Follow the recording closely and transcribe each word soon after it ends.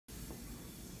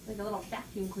like a little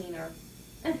vacuum cleaner.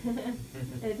 And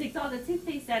it takes all the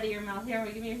toothpaste out of your mouth. Here,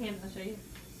 give me your hand, I'll show you.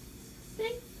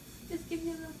 See? Just give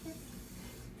you a little kiss.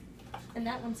 And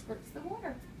that one squirts the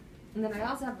water. And then I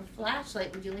also have a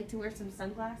flashlight. Would you like to wear some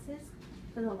sunglasses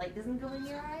so the light doesn't go in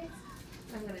your eyes?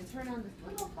 And I'm going to turn on this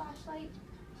little flashlight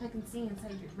so I can see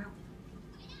inside your mouth.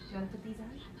 Do you want to put these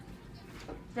on?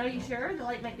 Are you sure? The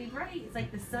light might be bright. It's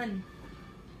like the sun.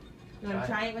 You want to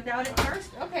try it without it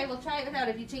first? Okay, we'll try it without.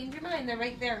 If you change your mind, they're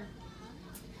right there.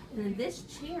 And then this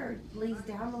chair lays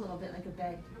down a little bit like a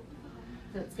bed.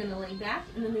 So it's going to lay back.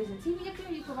 And then there's a TV up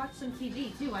there. You can watch some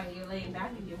TV too while you're laying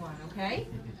back if you want, okay?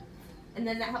 And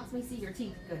then that helps me see your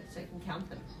teeth good so I can count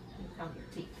them. Count your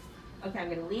teeth. Okay, I'm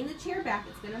going to lean the chair back.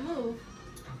 It's going to move.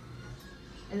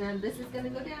 And then this is going to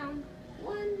go down.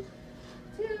 1,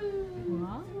 2,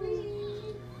 Wow.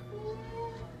 3, 4,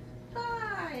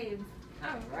 5.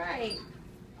 All right.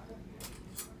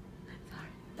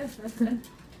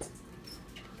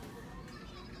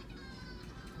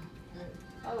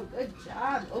 Oh, good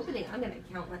job opening. I'm going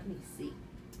to count. Let me see.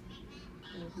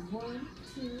 1,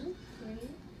 2, 3,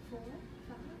 4,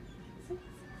 5, 6, 7,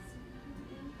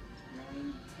 8,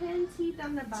 9, 10 teeth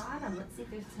on the bottom. Let's see if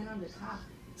there's 10 on the top.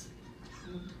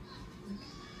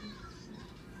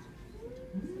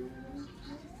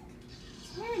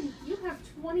 10. You have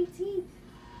 20 teeth.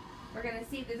 We're going to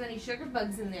see if there's any sugar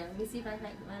bugs in there. Let me see if I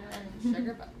find any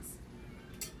sugar bugs.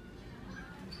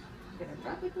 I'm going to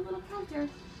rub with the little counter.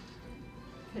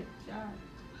 Good job.